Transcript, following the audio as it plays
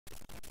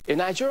A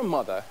Nigerian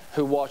mother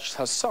who watched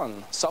her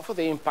son suffer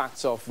the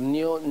impacts of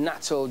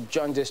neonatal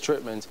jaundice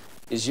treatment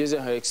is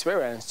using her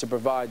experience to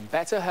provide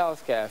better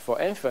health care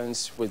for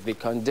infants with the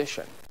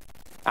condition.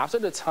 After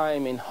the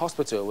time in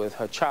hospital with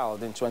her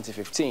child in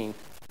 2015,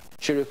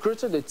 she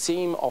recruited a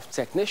team of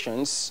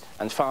technicians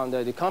and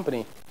founded a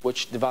company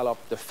which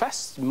developed the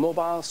first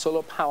mobile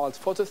solar-powered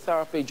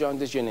phototherapy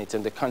jaundice unit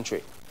in the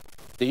country.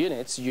 The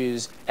units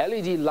use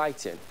LED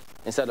lighting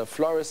instead of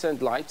fluorescent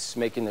lights,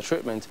 making the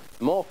treatment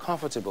more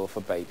comfortable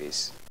for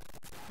babies.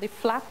 The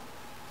flap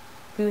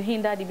will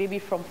hinder the baby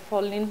from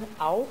falling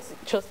out.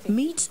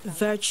 Meet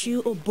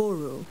Virtue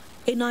Oboro,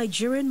 a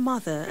Nigerian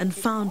mother and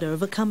founder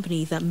of a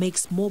company that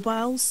makes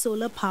mobile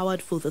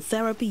solar-powered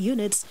phototherapy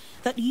units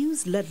that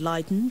use LED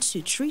lighting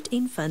to treat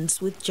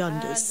infants with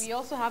jaundice. And we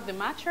also have the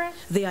mattress.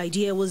 The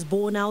idea was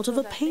born out of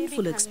a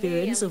painful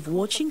experience of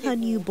watching her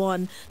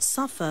newborn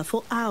suffer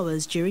for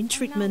hours during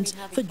treatment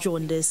for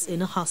jaundice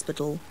in a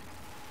hospital.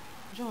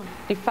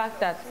 The fact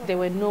that there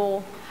was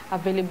no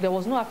available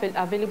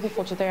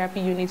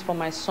phototherapy unit for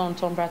my son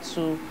Tombra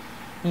to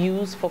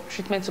use for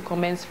treatment to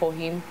commence for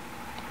him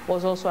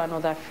was also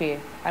another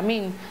fear. I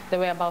mean, there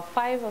were about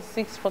 5 or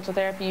 6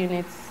 phototherapy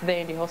units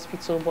there in the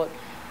hospital, but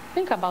I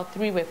think about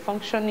 3 were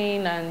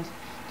functioning and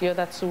the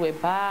other 2 were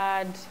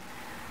bad.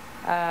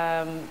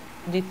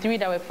 The 3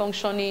 that were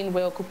functioning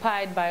were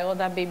occupied by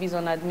other babies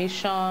on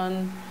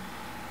admission,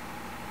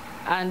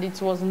 and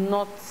it was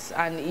not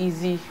an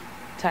easy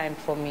time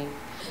for me.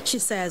 She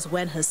says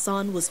when her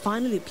son was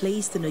finally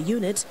placed in a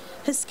unit,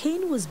 his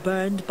skin was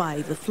burned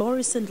by the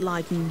fluorescent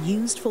lighting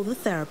used for the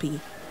therapy.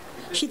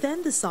 She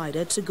then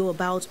decided to go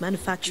about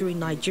manufacturing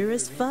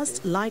Nigeria's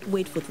first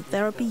lightweight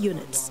phototherapy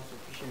units.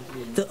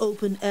 The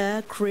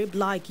open-air,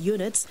 crib-like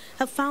units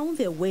have found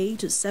their way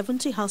to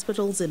 70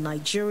 hospitals in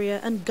Nigeria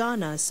and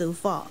Ghana so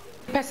far.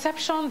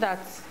 Perception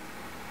that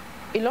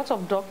a lot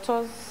of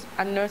doctors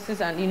and nurses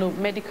and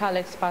medical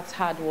experts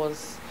had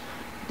was,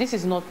 this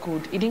is not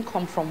good. It didn't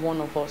come from one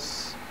of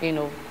us.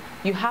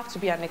 You have to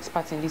be an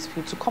expert in this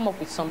field to come up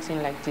with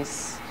something like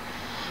this.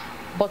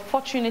 But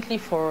fortunately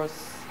for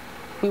us,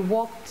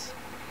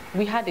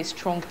 we had a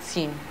strong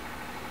team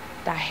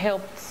that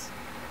helped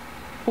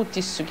put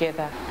this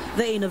together.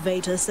 The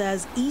innovator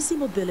says easy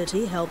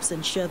mobility helps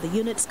ensure the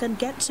units can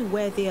get to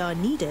where they are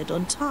needed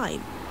on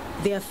time.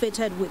 They are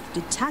fitted with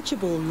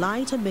detachable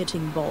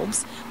light-emitting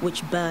bulbs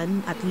which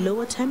burn at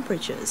lower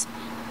temperatures.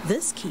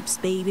 This keeps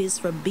babies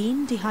from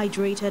being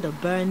dehydrated or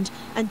burned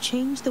and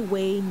change the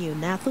way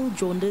neonatal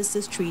jaundice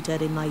is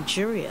treated in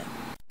Nigeria.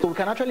 So we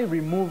can actually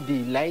remove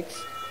the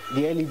lights,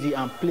 the LED,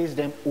 and place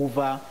them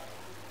over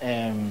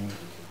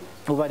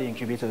the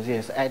incubators.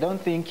 Yes, I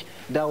don't think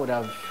that would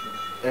have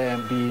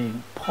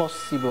been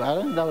possible. I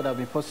don't think that would have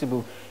been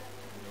possible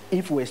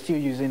if we're still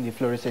using the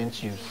fluorescent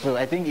tubes. So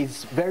I think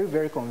it's very,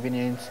 very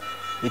convenient.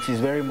 It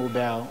is very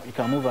mobile. You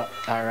can move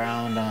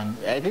around, and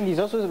I think it's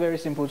also very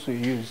simple to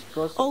use.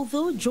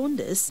 Although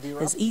jaundice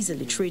is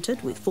easily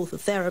treated with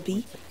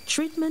phototherapy,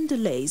 treatment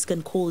delays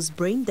can cause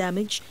brain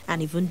damage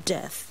and even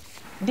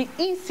death. The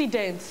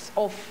incidence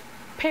of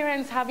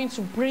parents having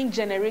to bring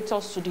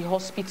generators to the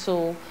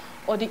hospital,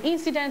 or the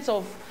incidence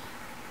of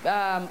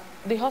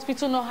the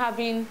hospital not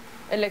having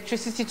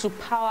electricity to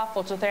power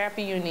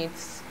phototherapy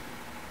units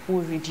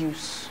will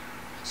reduce.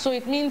 So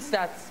it means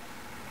that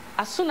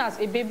as soon as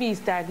a baby is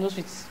diagnosed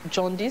with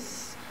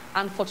jaundice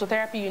and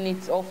phototherapy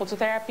units or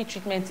phototherapy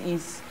treatment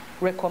is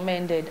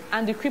recommended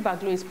and the crib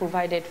aglow is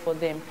provided for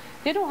them,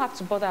 they don't have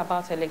to bother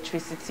about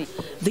electricity.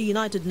 The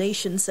United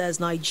Nations says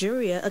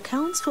Nigeria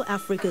accounts for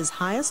Africa's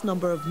highest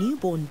number of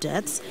newborn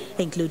deaths,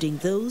 including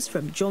those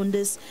from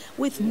jaundice,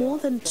 with more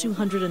than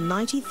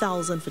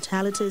 290,000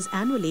 fatalities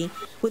annually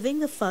within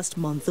the first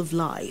month of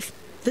life.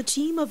 The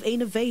team of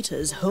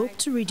innovators hope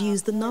to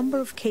reduce the number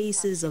of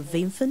cases of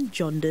infant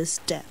jaundice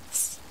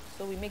deaths.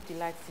 So we make the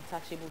lights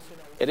detachable.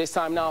 It is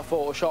time now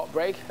for a short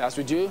break. As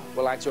we do,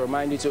 we'd like to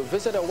remind you to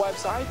visit our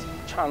website,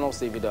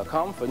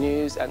 channelstv.com, for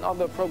news and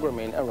other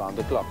programming around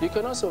the globe. You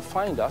can also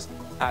find us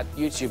at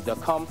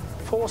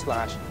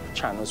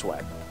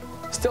youtube.com/channelsweb.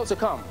 Still to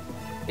come,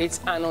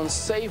 it's an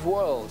unsafe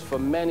world for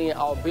many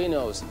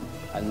albinos,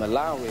 and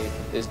Malawi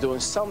is doing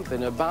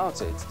something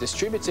about it,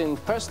 distributing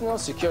personal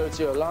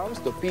security alarms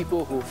to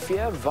people who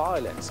fear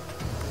violence.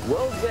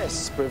 Will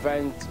this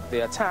prevent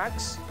the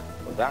attacks?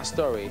 That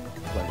story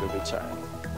when we return.